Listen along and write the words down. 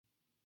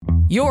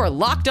You're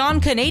Locked On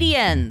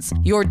Canadiens,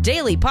 your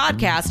daily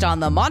podcast on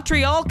the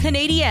Montreal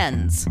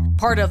Canadiens.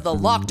 Part of the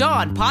Locked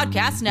On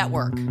Podcast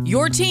Network,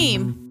 your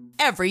team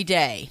every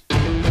day.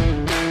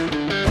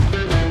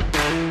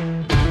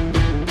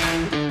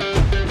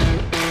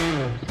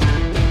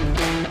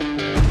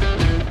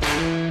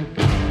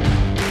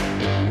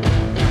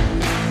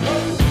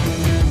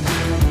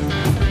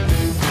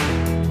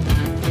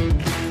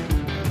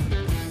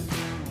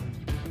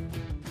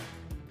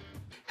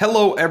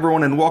 Hello,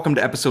 everyone, and welcome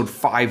to episode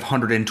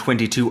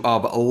 522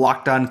 of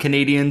Locked On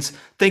Canadiens.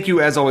 Thank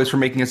you, as always, for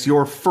making us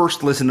your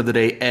first listen of the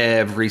day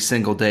every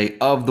single day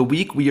of the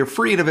week. We are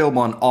free and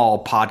available on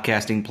all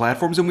podcasting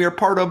platforms, and we are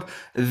part of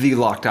the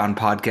Locked On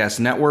Podcast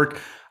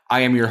Network. I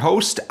am your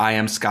host. I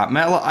am Scott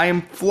Malla. I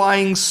am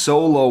flying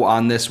solo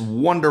on this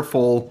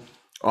wonderful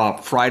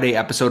Friday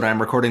episode. I'm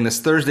recording this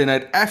Thursday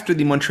night after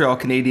the Montreal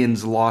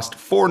Canadiens lost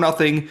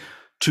 4-0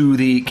 to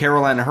the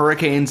Carolina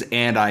Hurricanes,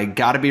 and I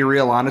gotta be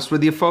real honest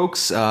with you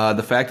folks,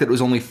 the fact that it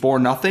was only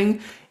 4-0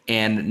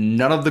 and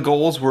none of the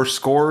goals were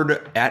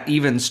scored at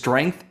even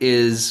strength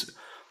is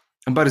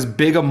about as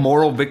big a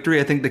moral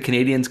victory I think the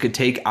Canadiens could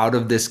take out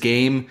of this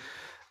game.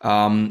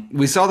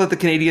 We saw that the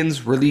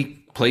Canadiens really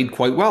played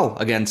quite well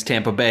against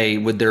Tampa Bay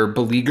with their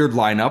beleaguered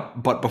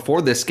lineup, but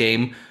before this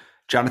game,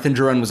 Jonathan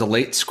Drouin was a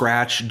late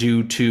scratch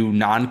due to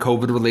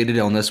non-COVID related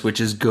illness,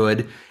 which is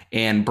good.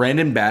 And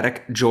Brandon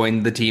Baddock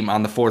joined the team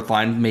on the fourth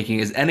line, making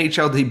his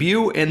NHL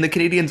debut. And the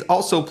Canadiens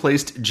also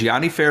placed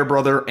Gianni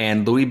Fairbrother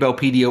and Louis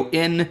Belpedio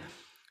in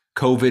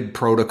COVID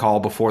protocol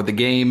before the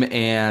game.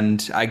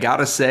 And I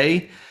gotta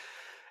say,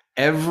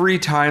 every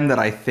time that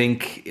I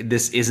think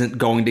this isn't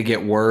going to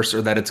get worse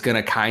or that it's going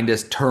to kind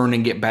of turn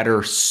and get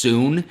better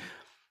soon,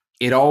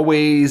 it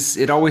always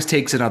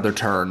takes another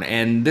turn.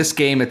 And this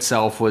game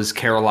itself was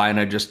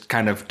Carolina just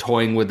kind of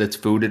toying with its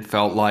food, it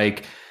felt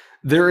like.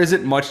 There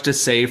isn't much to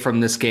say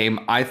from this game.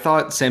 I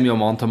thought Samuel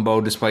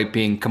Montembeault, despite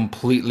being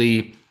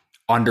completely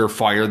under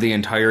fire the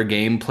entire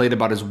game, played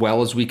about as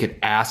well as we could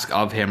ask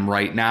of him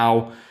right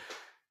now.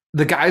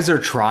 The guys are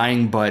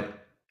trying,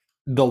 but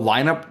the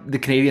lineup the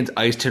Canadiens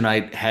iced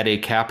tonight had a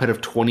cap hit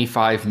of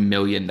 $25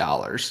 million.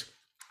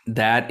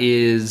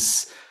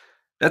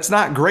 That's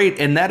not great,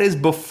 and that is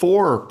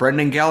before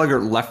Brendan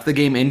Gallagher left the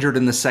game injured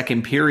in the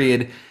second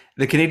period.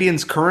 The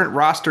Canadiens' current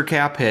roster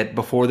cap hit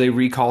before they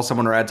recall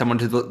someone or add someone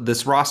to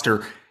this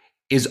roster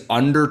is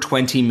under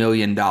 $20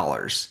 million.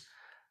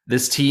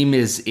 This team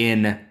is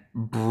in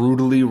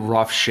brutally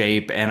rough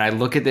shape, and I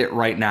look at it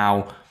right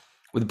now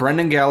with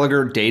Brendan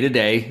Gallagher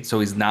day-to-day,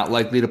 so he's not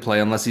likely to play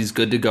unless he's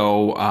good to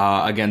go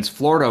against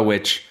Florida,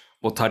 which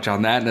we'll touch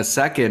on that in a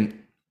second.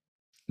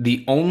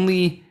 The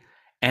only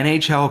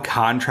NHL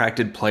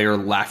contracted player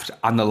left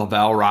on the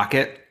Laval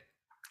Rocket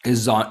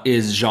is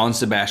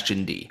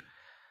Jean-Sebastien Dea.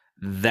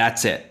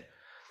 That's it.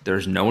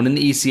 There's no one in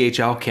the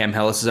ECHL. Cam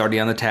Hillis is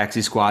already on the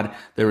taxi squad.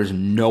 There is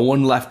no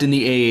one left in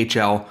the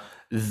AHL.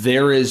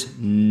 There is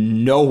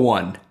no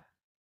one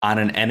on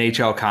an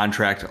NHL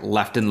contract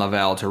left in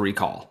Laval to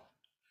recall.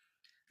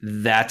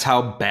 That's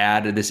how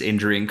bad this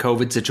injury and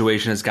COVID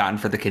situation has gotten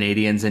for the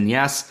Canadiens. And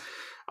yes,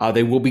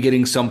 they will be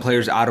getting some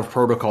players out of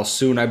protocol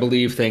soon, I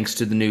believe, thanks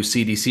to the new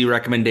CDC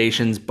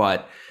recommendations.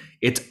 But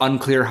it's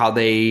unclear how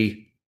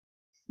they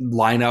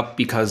line up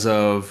because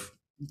of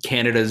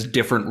Canada's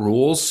different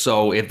rules,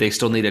 so if they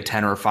still need a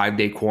 10 or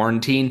 5-day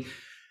quarantine.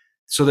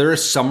 So there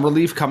is some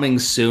relief coming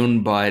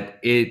soon, but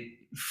it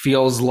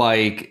feels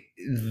like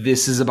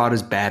this is about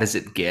as bad as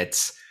it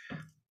gets.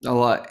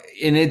 And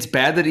it's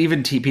bad that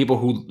even people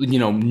who,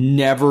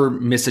 never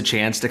miss a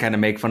chance to kind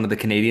of make fun of the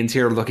Canadiens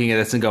here are looking at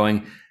this and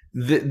going,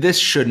 this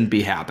shouldn't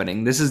be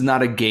happening. This is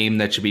not a game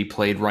that should be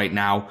played right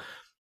now.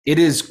 It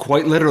is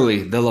quite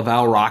literally the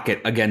Laval Rocket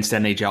against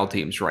NHL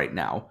teams right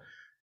now.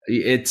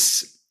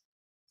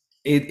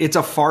 It's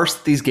a farce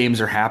that these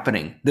games are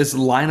happening. This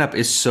lineup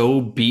is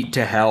so beat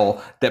to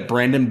hell that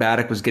Brandon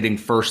Baddock was getting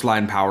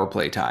first-line power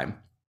play time.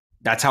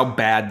 That's how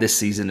bad this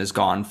season has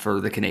gone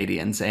for the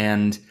Canadiens.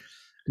 And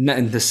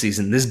this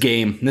season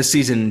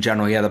in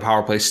general, yeah, the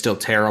power play is still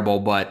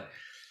terrible, but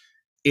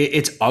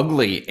it's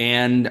ugly.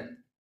 And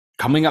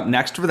coming up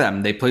next for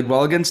them, they played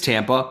well against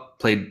Tampa,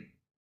 played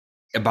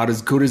about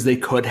as good as they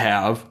could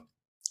have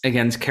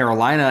against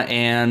Carolina,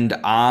 and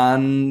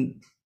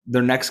on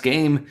their next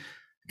game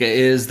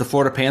is the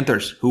Florida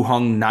Panthers, who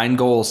hung 9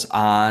 goals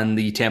on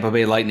the Tampa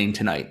Bay Lightning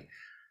tonight.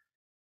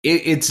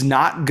 It's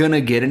not going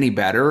to get any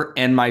better,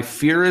 and my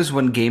fear is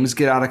when games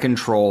get out of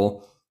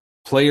control,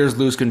 players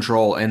lose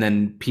control, and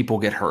then people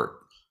get hurt.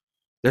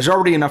 There's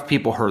already enough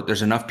people hurt.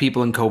 There's enough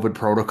people in COVID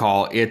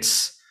protocol.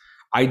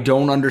 I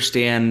don't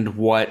understand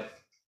what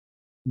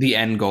the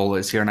end goal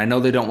is here, and I know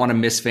they don't want to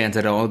miss fans.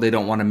 I know they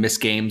don't want to miss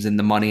games and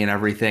the money and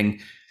everything,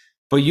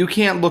 but you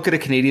can't look at a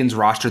Canadiens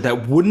roster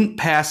that wouldn't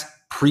pass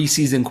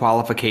preseason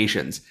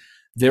qualifications.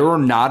 There are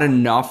not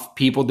enough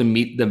people to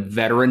meet the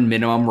veteran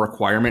minimum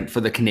requirement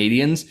for the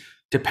Canadiens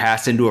to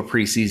pass into a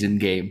preseason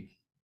game.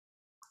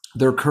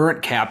 Their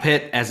current cap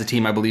hit as a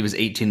team, I believe, is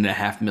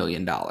 $18.5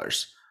 million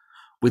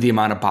with the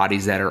amount of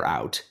bodies that are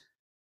out.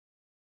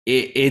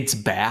 It's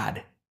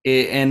bad.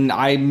 And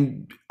I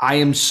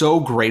am so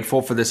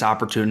grateful for this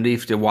opportunity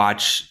to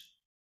watch,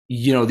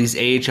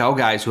 these AHL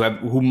guys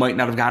who might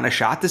not have gotten a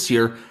shot this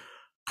year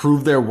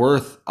prove their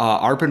worth.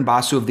 Arpon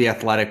Basu of The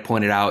Athletic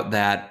pointed out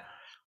that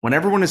when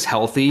everyone is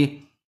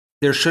healthy,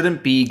 there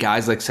shouldn't be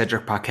guys like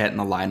Cedric Paquette in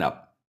the lineup.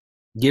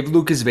 Give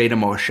Lucas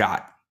Vedamo a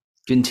shot.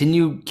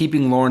 Continue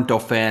keeping Laurent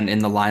Dauphin in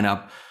the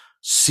lineup.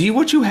 See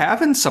what you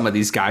have in some of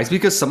these guys,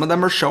 because some of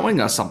them are showing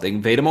us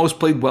something. Vedamo has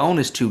played well in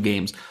his 2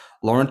 games.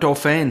 Laurent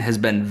Dauphin has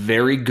been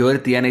very good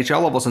at the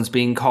NHL level since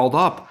being called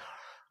up.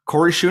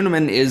 Corey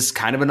Schoeneman is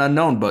kind of an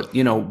unknown, but,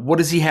 what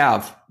does he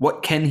have?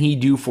 What can he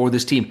do for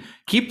this team?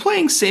 Keep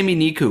playing Sami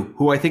Niku,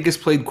 who I think has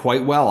played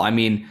quite well. I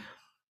mean,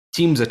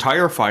 team's a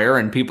tire fire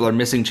and people are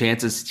missing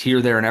chances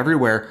here, there, and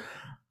everywhere.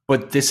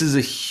 But this is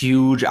a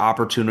huge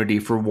opportunity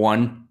for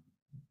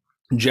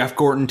Jeff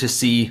Gorton to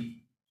see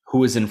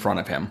who is in front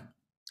of him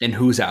and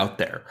who's out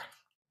there.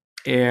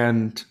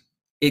 And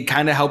it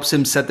kind of helps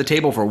him set the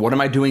table for what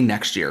am I doing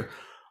next year?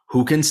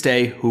 Who can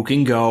stay? Who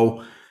can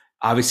go?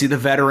 Obviously, the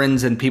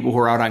veterans and people who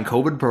are out on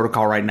COVID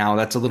protocol right now,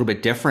 that's a little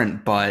bit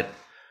different. But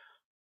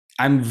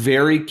I'm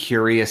very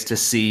curious to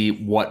see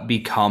what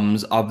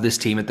becomes of this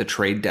team at the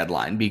trade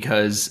deadline,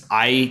 because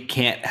I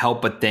can't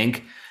help but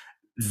think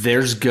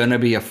there's going to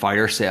be a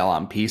fire sale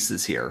on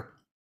pieces here.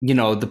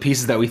 The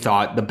pieces that we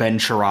thought, the Ben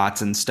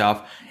Chiarot's and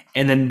stuff,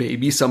 and then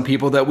maybe some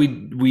people that we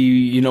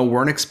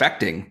weren't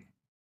expecting.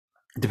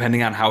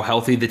 Depending on how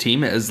healthy the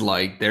team is,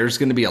 there's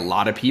going to be a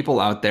lot of people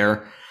out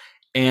there.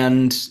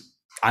 And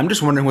I'm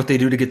just wondering what they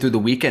do to get through the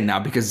weekend now,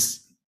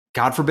 because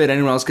God forbid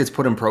anyone else gets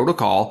put in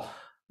protocol.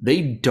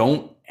 They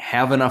don't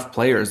have enough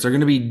players. They're going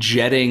to be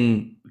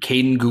jetting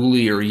Caden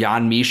Gooley or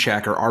Jan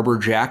Mysak or Arbor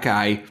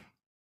Xhekaj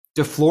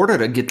to Florida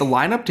to get the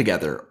lineup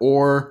together.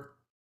 Or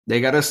they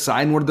got to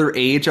sign one of their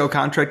AHL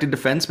contracted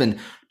defensemen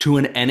to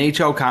an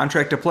NHL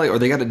contract to play. Or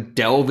they got to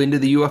delve into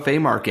the UFA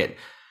market.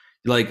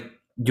 Do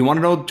you want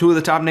to know 2 of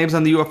the top names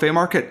on the UFA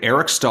market?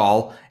 Eric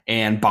Stahl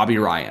and Bobby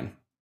Ryan.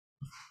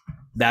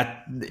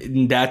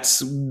 That's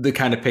the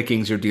kind of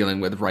pickings you're dealing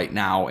with right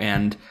now.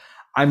 And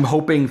I'm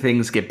hoping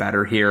things get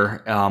better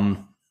here.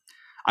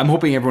 I'm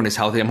hoping everyone is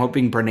healthy. I'm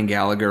hoping Brendan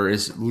Gallagher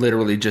is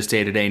literally just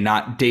day-to-day,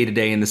 not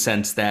day-to-day in the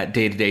sense that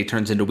day-to-day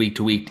turns into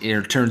week-to-week,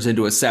 or turns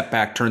into a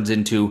setback, turns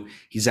into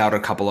he's out a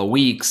couple of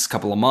weeks,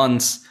 couple of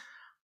months.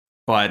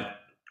 But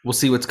we'll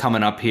see what's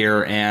coming up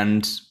here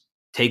and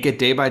take it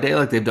day by day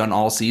like they've done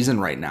all season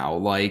right now.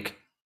 What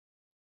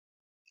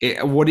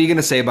are you going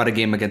to say about a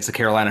game against the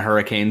Carolina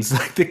Hurricanes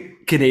like the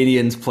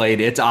Canadiens played?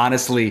 It's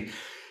honestly,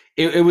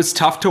 it was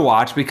tough to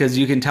watch because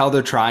you can tell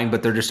they're trying,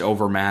 but they're just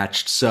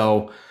overmatched.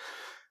 So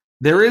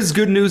there is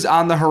good news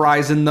on the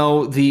horizon,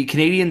 though. The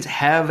Canadiens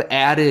have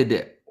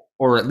added,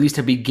 or at least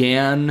have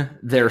began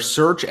their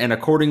search. And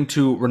according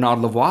to Renaud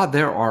Lavoie,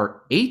 there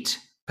are 8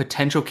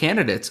 potential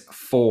candidates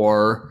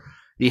for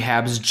the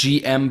Habs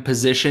GM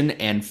position.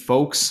 And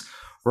folks,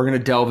 we're going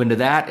to delve into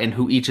that and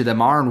who each of them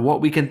are and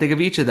what we can think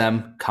of each of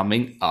them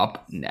coming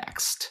up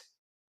next.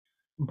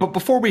 But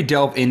before we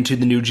delve into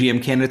the new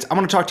GM candidates, I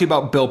want to talk to you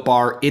about Built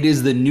Bar. It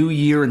is the new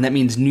year, and that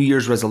means New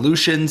Year's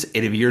resolutions.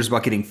 If your year's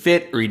about getting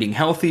fit or eating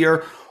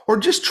healthier, or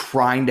just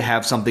trying to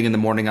have something in the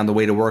morning on the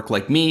way to work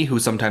like me, who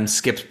sometimes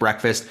skips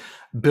breakfast,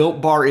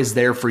 Built Bar is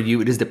there for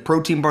you. It is the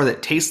protein bar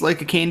that tastes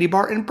like a candy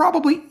bar and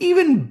probably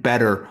even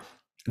better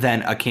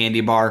than a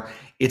candy bar.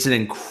 It's an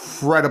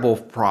incredible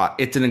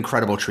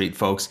treat,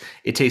 folks.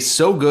 It tastes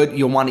so good,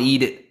 you'll want to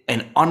eat it.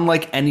 And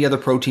unlike any other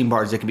protein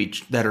bars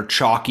that are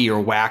chalky or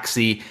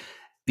waxy,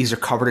 these are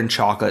covered in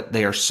chocolate.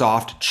 They are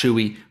soft,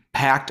 chewy,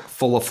 packed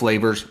full of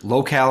flavors,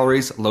 low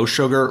calories, low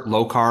sugar,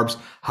 low carbs,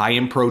 high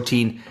in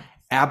protein,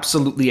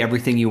 absolutely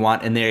everything you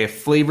want. And they have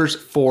flavors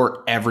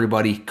for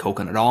everybody: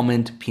 coconut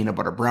almond, peanut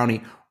butter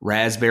brownie,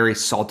 raspberry,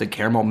 salted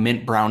caramel,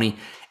 mint brownie,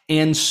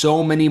 and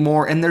so many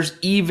more. And there's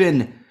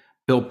even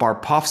Built Bar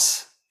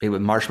Puffs made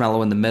with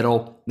marshmallow in the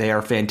middle. They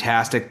are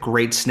fantastic,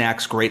 great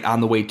snacks, great on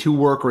the way to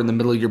work or in the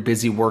middle of your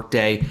busy work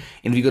day.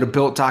 And if you go to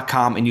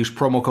Built.com and use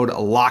promo code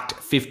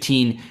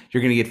LOCKED15,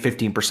 you're going to get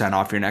 15%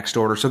 off your next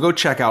order. So go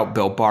check out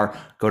Built Bar.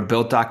 Go to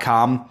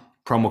Built.com,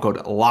 promo code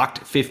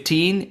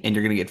LOCKED15, and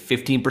you're going to get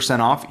 15%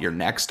 off your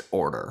next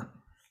order.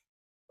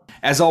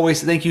 As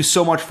always, thank you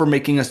so much for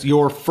making us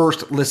your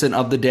first listen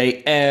of the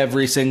day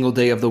every single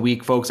day of the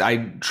week, folks. I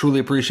truly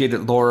appreciate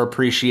it. Laura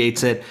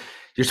appreciates it.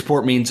 Your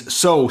support means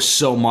so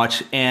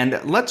much.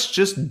 And let's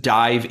just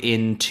dive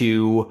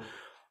into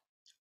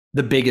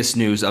the biggest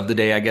news of the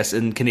day, I guess,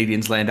 in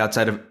Canadiens land,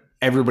 outside of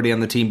everybody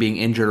on the team being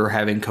injured or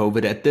having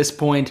COVID at this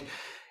point,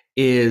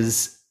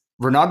 is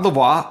Renaud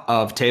Lavoie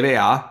of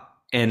TVA.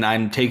 And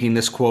I'm taking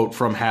this quote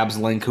from Habs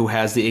Link, who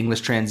has the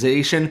English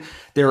translation.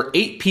 There are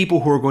 8 people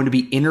who are going to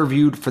be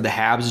interviewed for the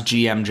Habs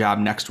GM job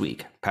next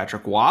week: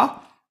 Patrick Roy,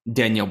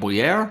 Daniel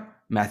Briere,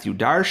 Matthew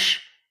Darche,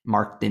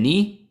 Marc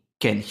Denis,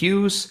 Ken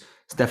Hughes,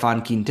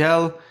 Stéphane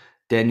Quintel,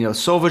 Daniel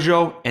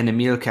Sauvageau, and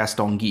Emile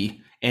Castonguay.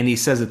 And he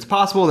says it's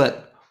possible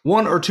that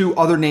 1 or 2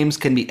 other names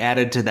can be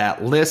added to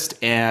that list.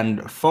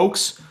 And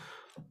folks,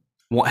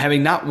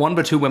 Having not one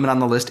but two women on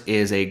the list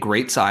is a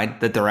great sign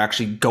that they're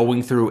actually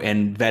going through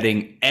and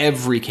vetting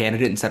every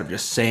candidate instead of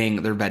just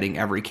saying they're vetting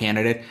every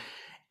candidate.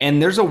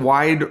 And there's a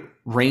wide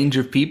range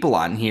of people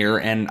on here,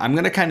 and I'm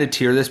going to kind of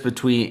tier this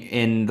between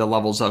in the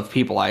levels of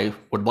people I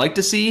would like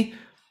to see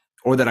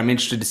or that I'm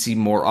interested to see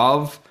more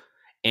of,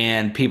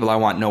 and people I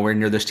want nowhere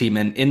near this team.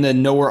 And in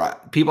the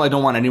people I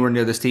don't want anywhere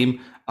near this team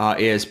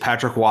is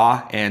Patrick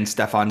Roy and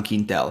Stéphane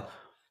Quintel.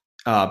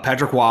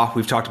 Patrick Roy,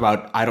 we've talked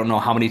about I don't know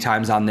how many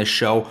times on this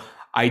show.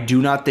 I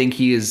do not think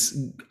he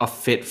is a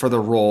fit for the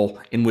role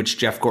in which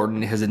Jeff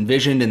Gorton has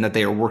envisioned and that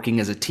they are working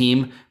as a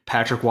team.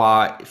 Patrick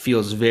Roy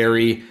feels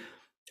very,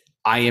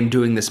 I am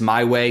doing this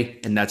my way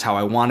and that's how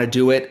I want to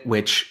do it,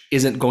 which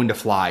isn't going to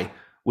fly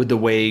with the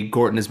way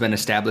Gorton has been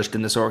established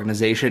in this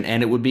organization.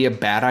 And it would be a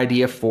bad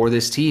idea for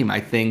this team. I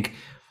think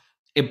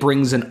it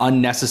brings an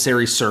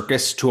unnecessary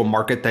circus to a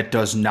market that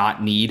does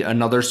not need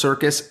another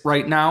circus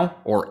right now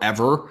or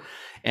ever.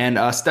 And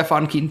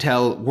Stéphane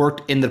Quintel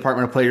worked in the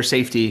Department of Player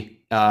Safety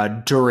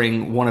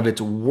during one of its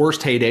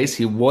worst heydays.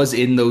 He was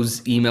in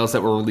those emails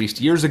that were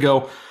released years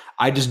ago.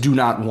 I just do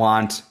not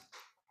want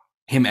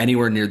him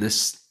anywhere near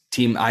this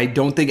team. I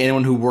don't think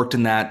anyone who worked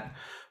in that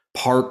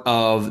part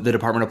of the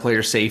Department of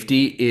Player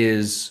Safety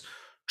is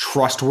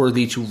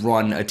trustworthy to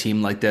run a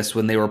team like this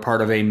when they were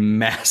part of a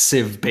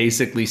massive,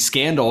 basically,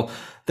 scandal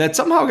that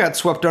somehow got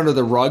swept under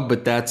the rug,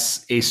 but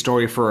that's a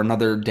story for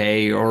another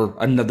day or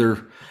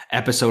another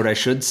episode, I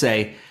should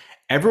say.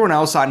 Everyone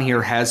else on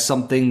here has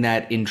something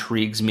that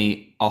intrigues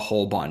me a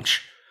whole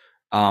bunch.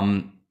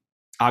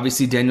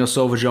 Obviously, Daniel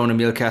Sauvageau and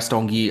Emile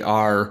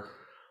Castonguay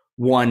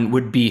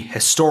would be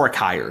historic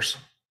hires.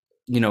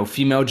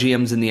 Female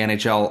GMs in the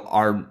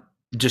NHL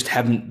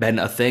haven't been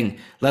a thing,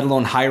 let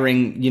alone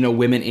hiring,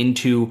 women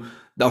into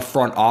the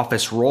front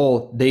office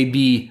role. They'd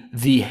be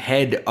the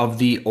head of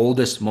the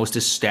oldest, most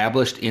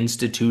established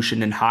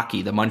institution in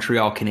hockey, the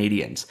Montreal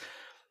Canadiens.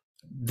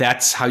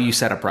 That's how you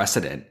set a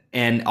precedent.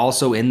 And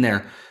also in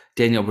there,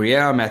 Daniel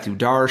Briere, Matthew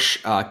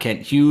Darche,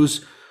 Kent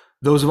Hughes.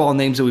 Those are all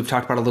names that we've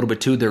talked about a little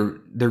bit too.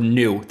 They're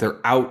new. They're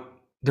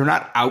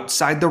not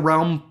outside the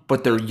realm,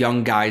 but they're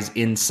young guys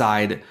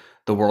inside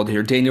the world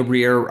here. Daniel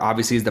Briere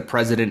obviously is the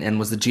president and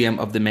was the GM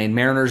of the Maine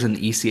Mariners in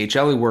the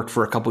ECHL. He worked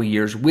for a couple of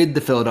years with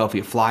the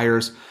Philadelphia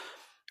Flyers.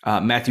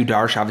 Matthew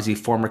Darche, obviously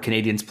former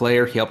Canadiens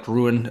player. He helped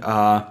ruin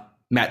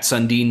Matt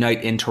Sundin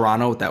night in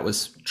Toronto. That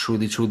was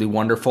truly, truly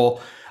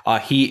wonderful.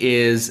 He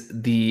is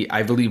the,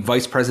 I believe,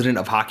 vice president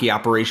of hockey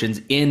operations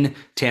in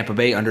Tampa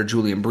Bay under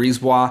Julien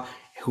Brisebois,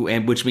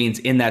 which means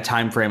in that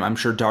time frame, I'm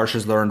sure Darche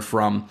has learned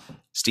from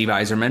Steve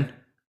Yzerman,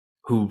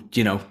 who,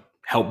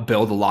 helped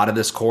build a lot of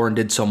this core and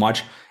did so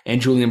much,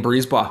 and Julien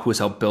Brisebois, who has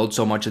helped build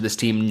so much of this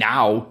team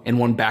now and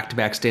won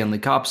back-to-back Stanley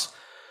Cups.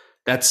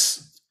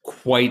 That's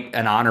quite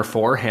an honor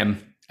for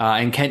him.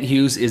 And Kent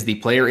Hughes is the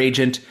player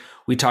agent.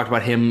 We talked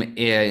about him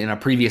in a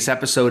previous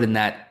episode in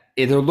that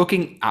they're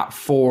looking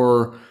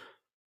for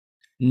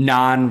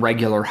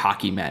non-regular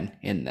hockey men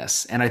in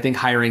this. And I think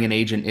hiring an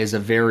agent is a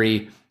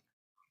very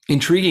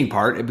intriguing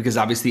part because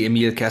obviously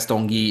Emile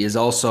Castonguay is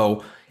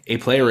also a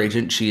player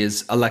agent. She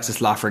is Alexis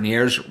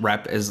Lafreniere's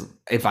rep, as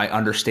if I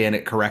understand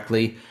it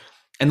correctly.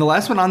 And the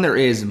last one on there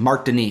is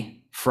Marc Denis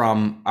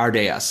from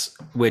RDS,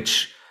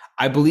 which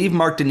I believe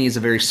Marc Denis is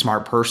a very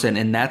smart person.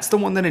 And that's the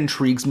one that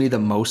intrigues me the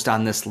most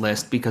on this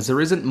list because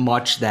there isn't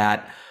much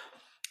that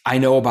I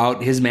know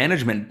about his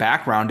management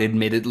background,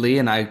 admittedly,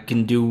 and I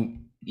can do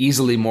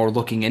easily more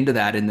looking into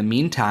that in the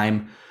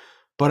meantime.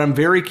 But I'm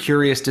very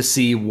curious to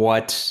see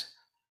what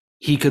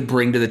he could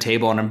bring to the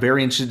table. And I'm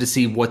very interested to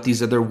see what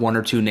these other one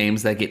or two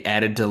names that get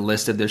added to the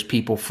list if there's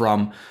people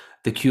from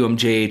the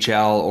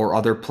QMJHL or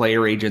other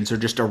player agents or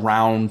just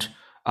around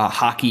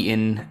hockey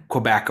in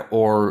Quebec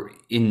or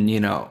in,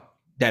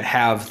 that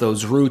have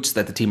those roots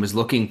that the team is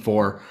looking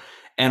for.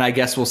 And I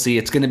guess we'll see.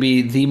 It's going to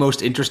be the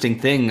most interesting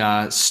thing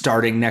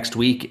starting next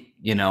week.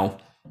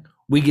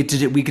 We get to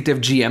have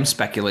GM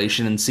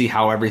speculation and see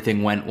how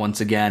everything went once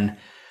again.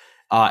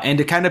 And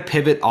to kind of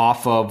pivot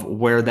off of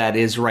where that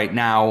is right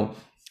now,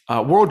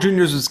 World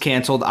Juniors was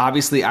canceled.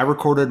 Obviously, I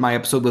recorded my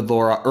episode with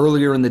Laura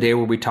earlier in the day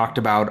where we talked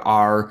about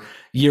our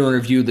year in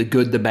review, the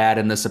good, the bad,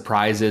 and the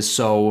surprises.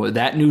 So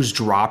that news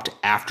dropped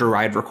after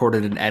I had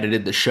recorded and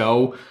edited the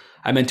show.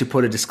 I meant to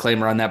put a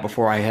disclaimer on that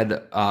before I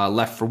had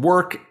left for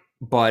work,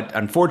 but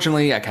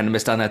unfortunately, I kind of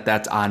missed on that.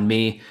 That's on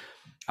me.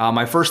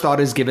 My first thought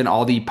is, given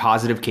all the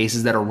positive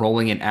cases that are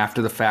rolling in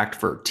after the fact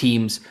for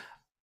teams,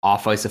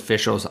 off-ice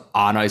officials,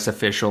 on-ice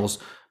officials,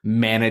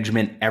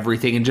 management,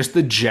 everything, and just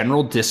the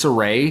general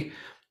disarray,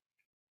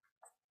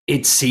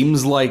 it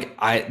seems like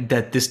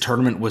that this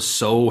tournament was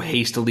so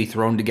hastily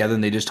thrown together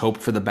and they just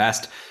hoped for the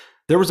best.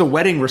 There was a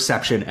wedding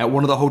reception at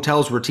one of the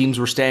hotels where teams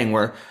were staying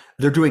where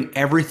they're doing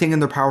everything in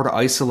their power to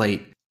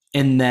isolate.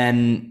 And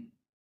then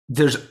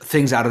there's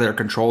things out of their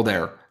control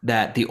there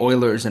that the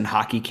Oilers and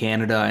Hockey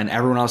Canada and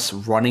everyone else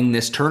running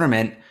this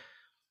tournament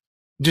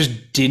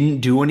just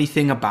didn't do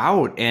anything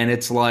about. And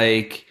it's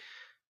like,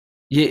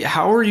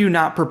 how are you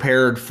not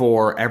prepared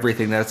for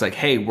everything that it's like,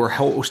 hey, we're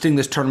hosting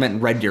this tournament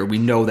in Red Deer. We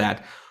know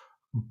that.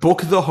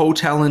 book the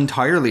hotel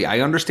entirely.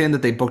 I understand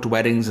that they booked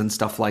weddings and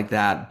stuff like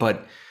that,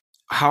 but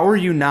how are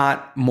you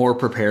not more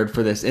prepared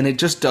for this? And it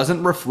just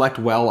doesn't reflect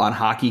well on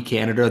Hockey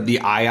Canada, the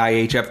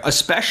IIHF,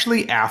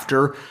 especially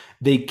after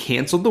they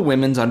canceled the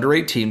women's under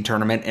 18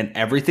 tournament and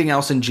everything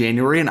else in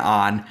January and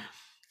on,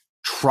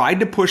 tried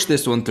to push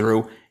this one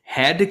through,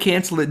 had to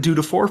cancel it due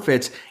to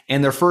forfeits,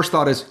 and their first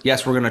thought is,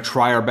 yes, we're going to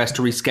try our best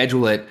to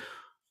reschedule it.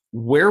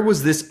 Where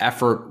was this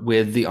effort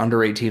with the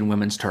under 18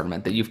 women's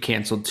tournament that you've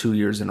canceled 2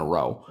 years in a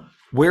row?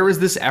 Where is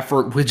this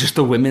effort with just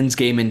the women's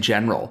game in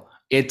general?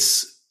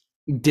 It's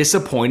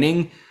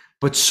disappointing,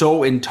 but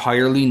so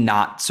entirely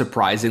not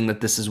surprising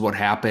that this is what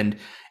happened.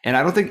 And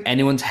I don't think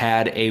anyone's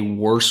had a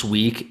worse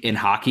week in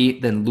hockey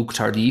than Luc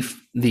Tardif,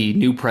 the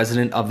new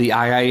president of the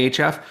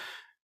IIHF.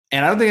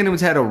 And I don't think anyone's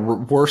had a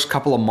worse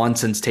couple of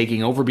months since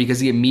taking over, because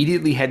he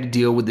immediately had to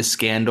deal with the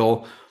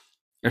scandal.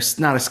 It's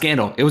not a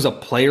scandal. It was a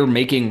player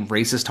making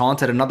racist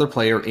taunts at another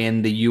player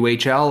in the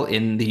UHL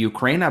in the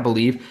Ukraine, I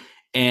believe.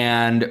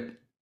 And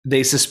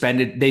they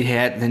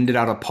had handed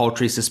out a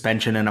paltry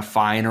suspension and a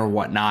fine or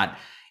whatnot.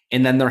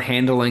 And then their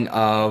handling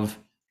of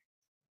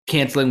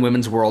canceling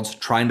Women's Worlds,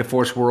 trying to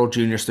force World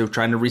Juniors through,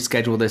 trying to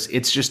reschedule this.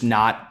 It's just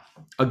not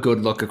a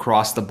good look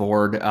across the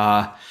board.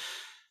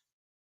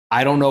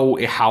 I don't know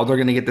how they're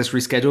going to get this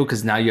rescheduled,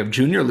 because now you have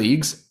junior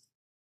leagues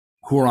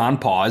who are on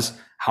pause.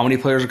 How many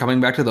players are coming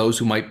back to those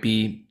who might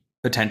be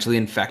potentially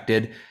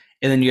infected?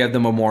 And then you have the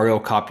Memorial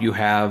Cup. You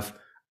have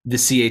the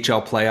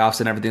CHL playoffs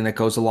and everything that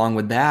goes along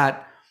with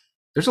that.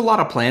 There's a lot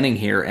of planning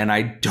here, and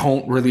I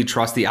don't really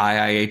trust the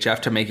IIHF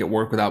to make it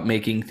work without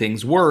making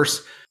things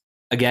worse.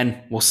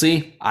 Again, we'll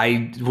see.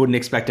 I wouldn't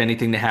expect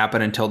anything to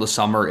happen until the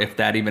summer, if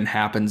that even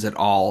happens at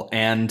all.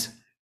 And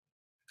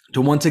to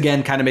once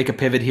again kind of make a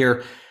pivot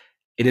here,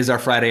 it is our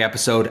Friday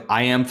episode.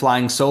 I am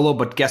flying solo,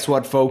 but guess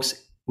what,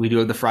 folks? We do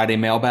have the Friday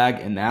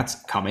mailbag, and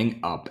that's coming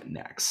up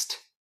next.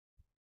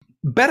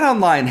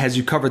 BetOnline has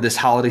you covered this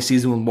holiday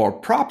season with more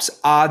props,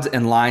 odds,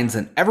 and lines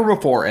than ever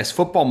before as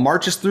football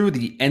marches through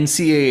the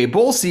NCAA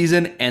bowl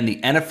season and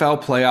the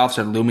NFL playoffs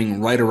are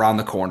looming right around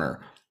the corner.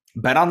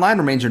 BetOnline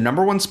remains your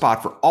number one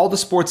spot for all the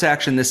sports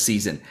action this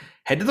season.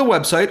 Head to the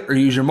website or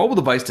use your mobile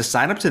device to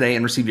sign up today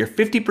and receive your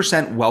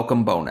 50%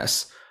 welcome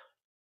bonus.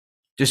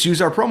 Just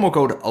use our promo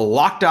code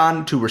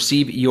LOCKEDON to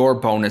receive your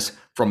bonus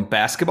from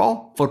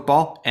basketball,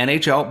 football,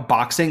 NHL,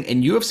 boxing,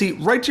 and UFC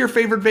right to your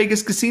favorite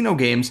Vegas casino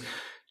games.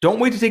 Don't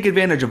wait to take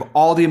advantage of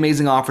all the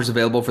amazing offers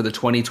available for the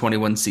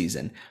 2021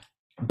 season.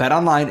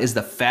 BetOnline is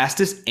the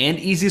fastest and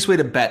easiest way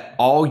to bet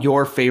all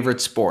your favorite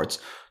sports.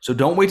 So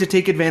don't wait to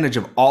take advantage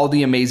of all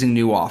the amazing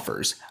new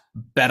offers.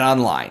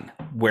 BetOnline,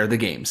 where the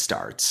game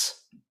starts.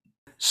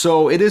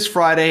 So it is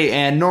Friday,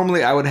 and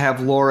normally I would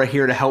have Laura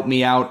here to help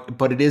me out,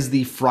 but it is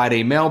the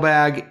Friday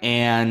mailbag,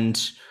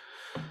 and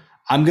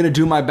I'm going to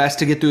do my best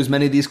to get through as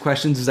many of these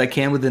questions as I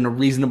can within a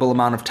reasonable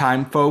amount of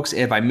time, folks.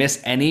 If I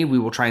miss any, we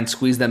will try and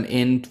squeeze them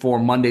in for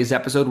Monday's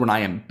episode when I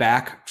am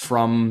back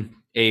from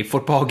a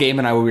football game,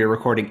 and I will be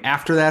recording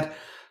after that.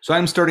 So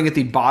I'm starting at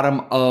the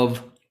bottom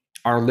of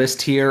our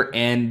list here,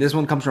 and this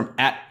one comes from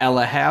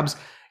 @EllaHabs.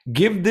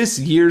 Give this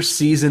year's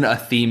season a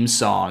theme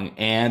song,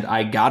 and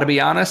I got to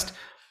be honest,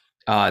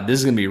 this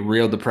is going to be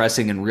real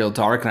depressing and real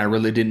dark, and I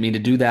really didn't mean to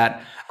do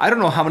that. I don't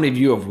know how many of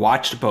you have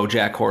watched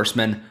BoJack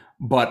Horseman,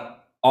 but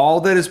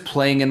all that is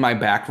playing in my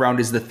background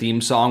is the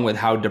theme song with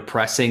how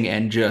depressing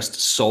and just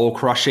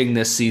soul-crushing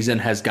this season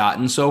has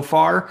gotten so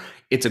far.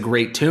 It's a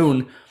great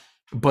tune,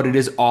 but it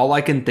is all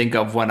I can think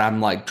of when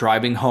I'm like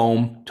driving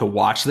home to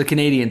watch the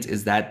Canadiens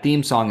is that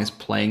theme song is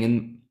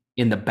playing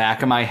in the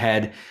back of my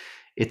head.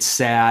 It's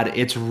sad.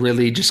 It's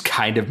really just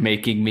kind of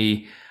making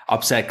me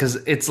upset because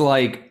it's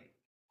like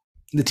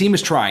the team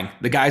is trying.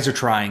 The guys are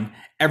trying.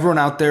 Everyone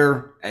out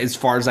there, as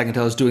far as I can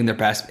tell, is doing their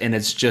best, and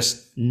it's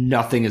just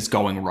nothing is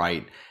going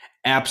right.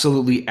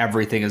 Absolutely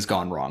everything has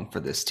gone wrong for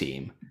this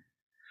team.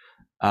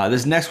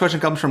 This next question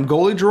comes from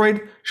Goalie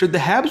Droid. Should the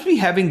Habs be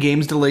having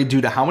games delayed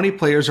due to how many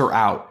players are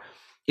out?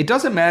 It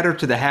doesn't matter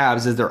to the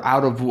Habs as they're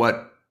out,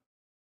 but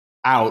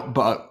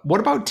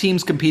what about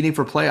teams competing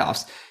for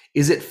playoffs?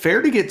 Is it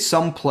fair to get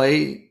some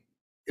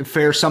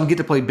get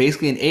to play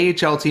basically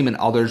an AHL team and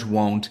others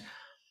won't?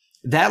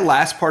 That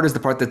last part is the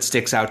part that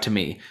sticks out to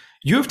me.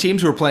 You have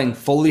teams who are playing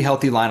fully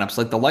healthy lineups,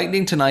 like the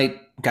Lightning tonight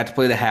got to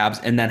play the Habs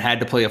and then had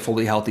to play a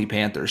fully healthy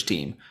Panthers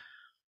team.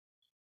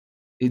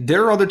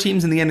 There are other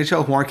teams in the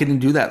NHL who aren't getting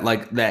to do that.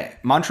 Like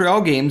that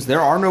Montreal games,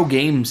 there are no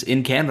games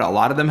in Canada. A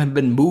lot of them have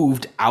been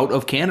moved out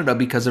of Canada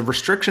because of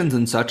restrictions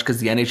and such, because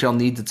the NHL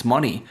needs its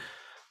money.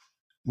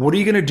 What are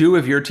you going to do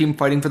if you're a team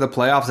fighting for the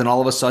playoffs and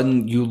all of a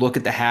sudden you look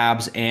at the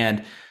Habs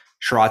and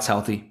Sherratt's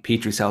healthy,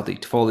 Petry's healthy,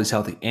 Toffoli's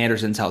healthy,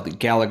 Anderson's healthy,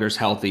 Gallagher's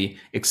healthy,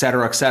 et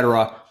cetera, et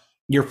cetera.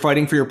 You're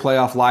fighting for your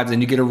playoff lives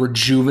and you get a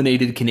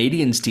rejuvenated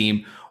Canadiens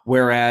team,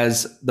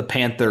 whereas the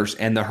Panthers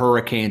and the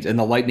Hurricanes and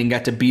the Lightning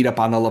got to beat up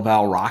on the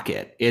Laval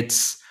Rocket.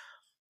 It's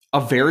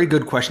a very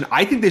good question.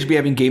 I think they should be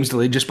having games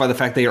delayed just by the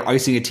fact they are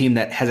icing a team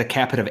that has a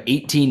cap hit of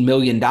 $18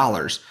 million.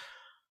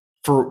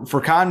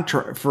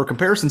 For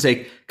comparison's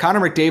sake, Connor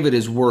McDavid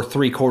is worth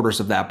 3/4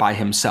 of that by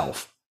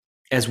himself.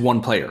 as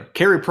one player.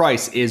 Carey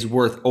Price is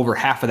worth over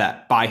half of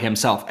that by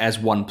himself as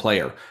one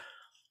player.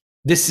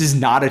 This is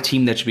not a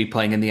team that should be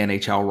playing in the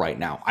NHL right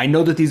now. I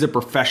know that these are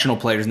professional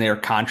players and they are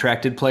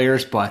contracted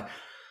players, but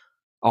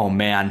oh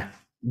man,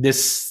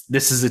 this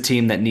is a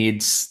team that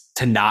needs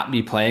to not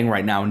be playing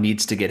right now,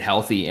 needs to get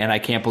healthy. And I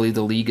can't believe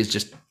the league is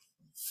just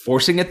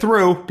forcing it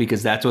through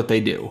because that's what they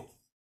do.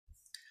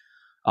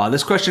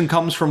 This question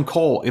comes from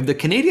Cole. If the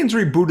Canadiens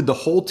rebooted the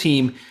whole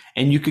team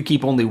and you could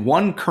keep only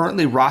one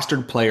currently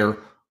rostered player,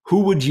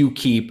 who would you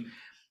keep?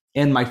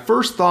 And my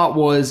first thought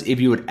was, if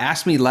you had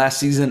asked me last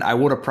season, I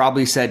would have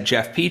probably said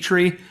Jeff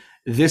Petrie.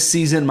 This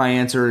season, my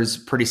answer is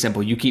pretty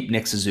simple. You keep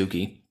Nick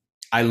Suzuki.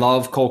 I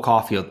love Cole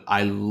Caulfield.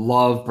 I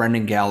love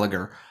Brendan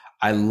Gallagher.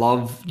 I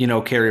love,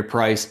 Carey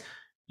Price.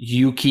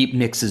 You keep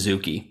Nick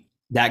Suzuki.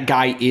 That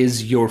guy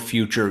is your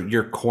future,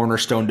 your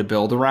cornerstone to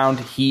build around.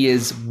 He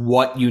is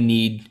what you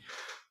need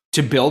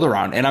to build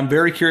around. And I'm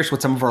very curious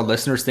what some of our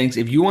listeners think.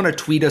 If you want to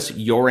tweet us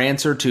your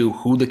answer to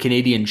who the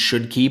Canadiens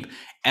should keep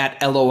at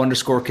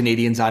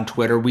 @LO_Canadiens on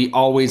Twitter. We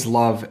always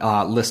love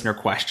listener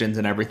questions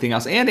and everything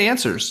else and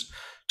answers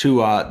to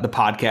the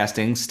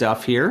podcasting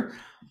stuff here.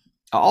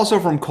 Also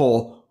from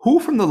Cole, who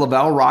from the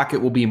Laval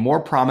Rocket will be more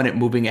prominent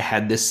moving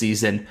ahead this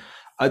season?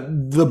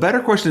 The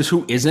better question is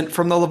who isn't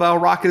from the Laval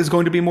Rocket is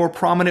going to be more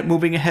prominent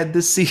moving ahead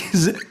this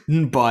season.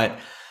 But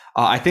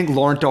I think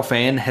Laurent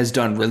Dauphin has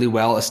done really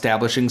well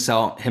establishing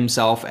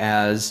himself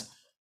as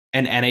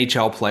an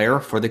NHL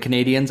player for the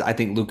Canadiens. I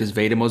think Lucas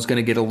Vedemo is going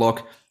to get a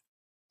look.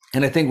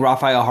 And I think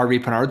Raphael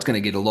Harvey-Pinard's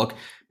going to get a look.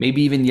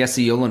 Maybe even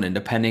Jesse Ylönen,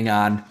 depending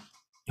on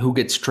who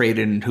gets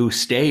traded and who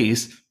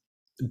stays.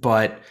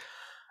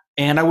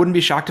 And I wouldn't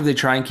be shocked if they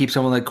try and keep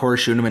someone like Corey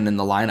Schueneman in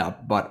the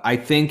lineup. But I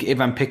think if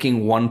I'm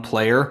picking one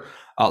player,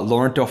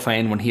 Laurent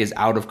Dauphin, when he is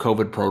out of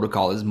COVID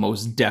protocol, is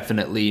most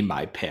definitely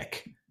my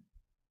pick.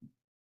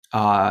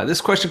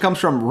 This question comes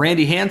from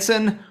Randy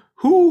Hansen.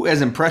 Who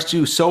has impressed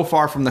you so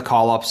far from the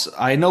call-ups?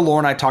 I know Laura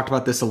and I talked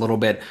about this a little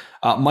bit.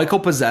 Michael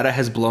Pezzetta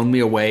has blown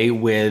me away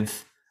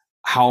with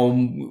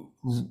how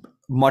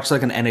much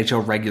like an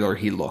NHL regular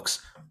he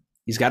looks.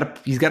 He's got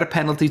a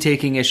penalty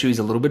taking issue. He's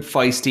a little bit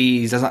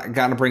feisty. He doesn't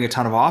got to bring a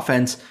ton of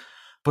offense.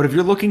 But if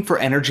you're looking for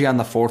energy on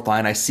the fourth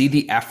line, I see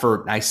the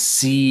effort. I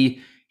see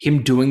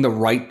him doing the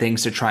right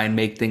things to try and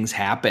make things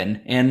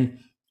happen. And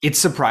it's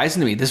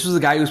surprising to me. This was a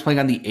guy who was playing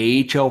on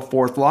the AHL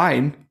fourth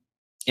line,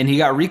 and he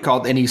got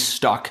recalled, and he's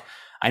stuck.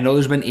 I know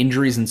there's been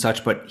injuries and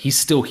such, but he's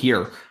still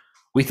here.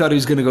 We thought he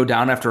was going to go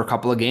down after a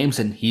couple of games,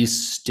 and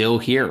he's still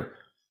here.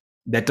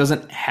 That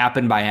doesn't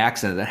happen by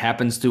accident. That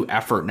happens through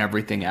effort and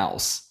everything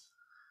else.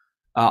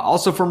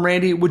 Also from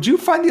Randy, would you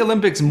find the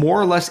Olympics more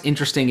or less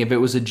interesting if it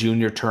was a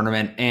junior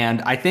tournament?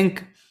 And I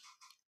think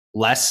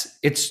less.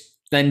 It's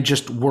than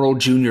just World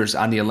Juniors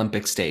on the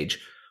Olympic stage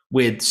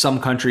with some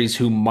countries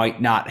who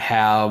might not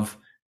have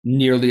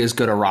nearly as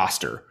good a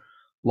roster.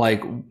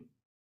 Like,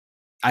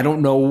 I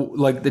don't know,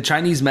 like the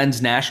Chinese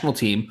men's national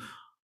team,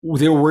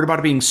 they were worried about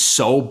it being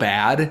so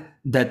bad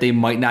that they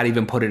might not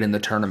even put it in the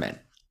tournament.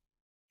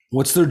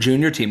 What's their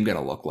junior team going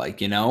to look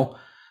like,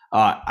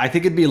 I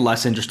think it'd be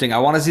less interesting. I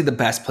want to see the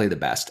best play the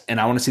best, and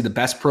I want to see the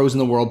best pros in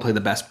the world play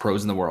the best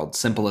pros in the world.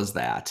 Simple as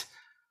that.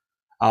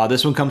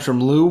 This one comes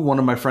from Lou, one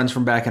of my friends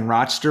from back in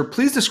Rochester.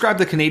 Please describe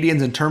the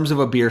Canadiens in terms of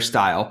a beer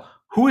style.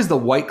 Who is the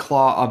White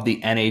Claw of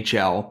the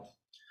NHL?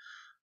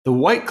 The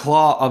White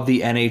Claw of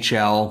the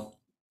NHL,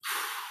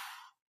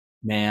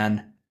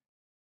 man,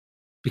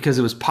 because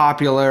it was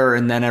popular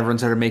and then everyone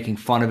started making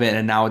fun of it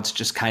and now it's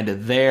just kind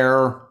of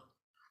there.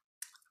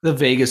 The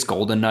Vegas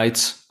Golden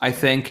Knights, I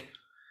think.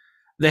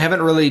 They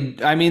haven't really,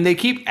 they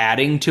keep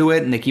adding to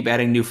it and they keep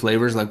adding new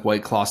flavors like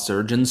White Claw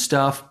Surge and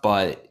stuff,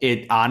 but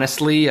it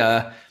honestly,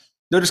 they're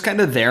just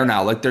kind of there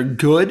now. Like, they're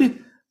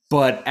good,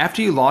 but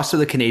after you lost to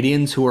the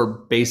Canadiens, who are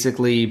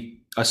basically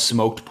a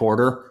smoked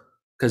porter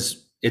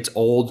because it's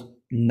old,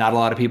 not a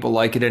lot of people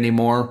like it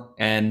anymore,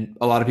 and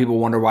a lot of people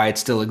wonder why it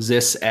still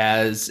exists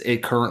as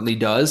it currently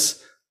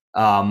does.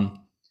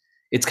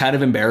 It's kind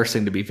of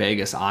embarrassing to be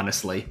Vegas,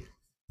 honestly.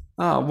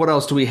 What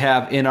else do we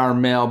have in our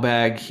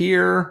mailbag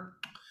here?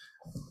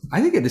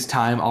 I think it is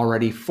time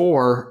already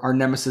for our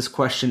Nemesis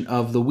question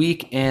of the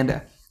week.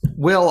 And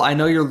Will, I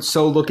know you're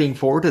so looking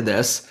forward to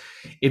this.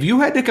 If you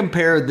had to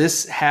compare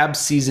this Habs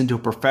season to a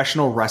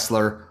professional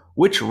wrestler,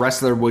 which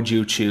wrestler would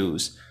you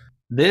choose?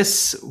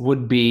 This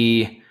would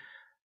be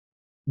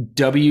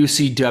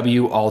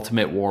WCW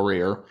Ultimate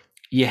Warrior.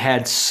 You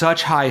had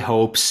such high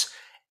hopes,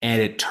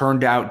 and it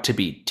turned out to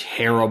be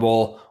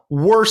terrible.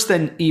 Worse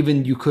than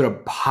even you could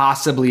have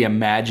possibly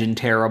imagined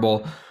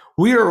terrible.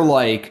 We are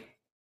like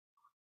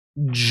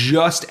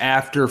just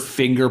after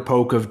finger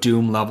poke of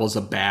doom levels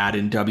of bad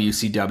in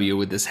WCW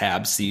with this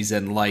Habs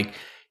season. Like,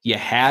 you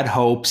had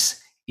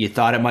hopes, you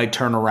thought it might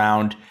turn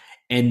around,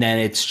 and then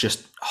it's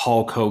just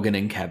Hulk Hogan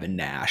and Kevin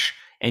Nash.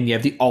 And you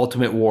have the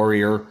Ultimate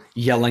Warrior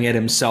yelling at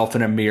himself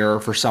in a mirror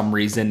for some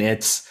reason.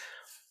 It's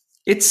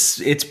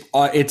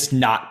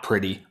not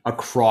pretty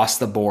across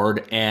the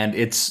board, and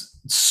it's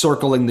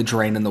circling the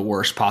drain in the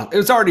worst possible.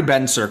 It's already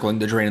been circling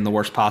the drain in the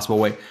worst possible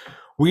way.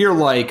 We are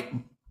like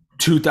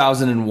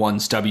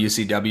 2001's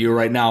WCW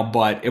right now,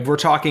 but if we're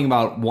talking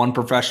about one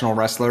professional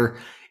wrestler,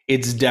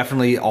 it's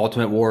definitely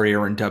Ultimate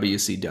Warrior and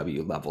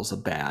WCW levels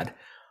of bad.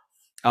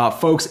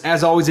 Folks,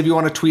 as always, if you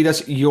want to tweet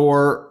us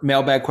your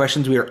mailbag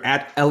questions, we are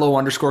at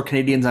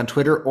LO_Canadians on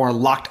Twitter or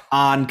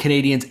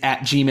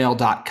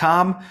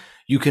lockedoncanadians@gmail.com.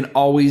 You can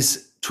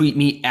always tweet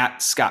me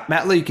at Scott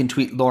Mettler. You can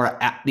tweet Laura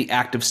at The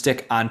Active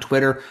Stick on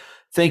Twitter.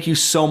 Thank you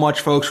so much,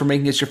 folks, for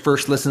making this your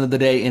first listen of the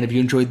day. And if you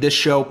enjoyed this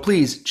show,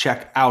 please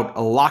check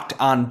out Locked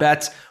On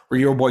Bets, where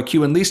your boy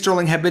Q and Lee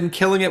Sterling have been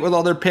killing it with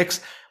all their picks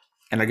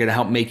and are going to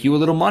help make you a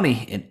little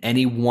money in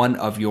any one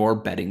of your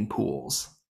betting pools.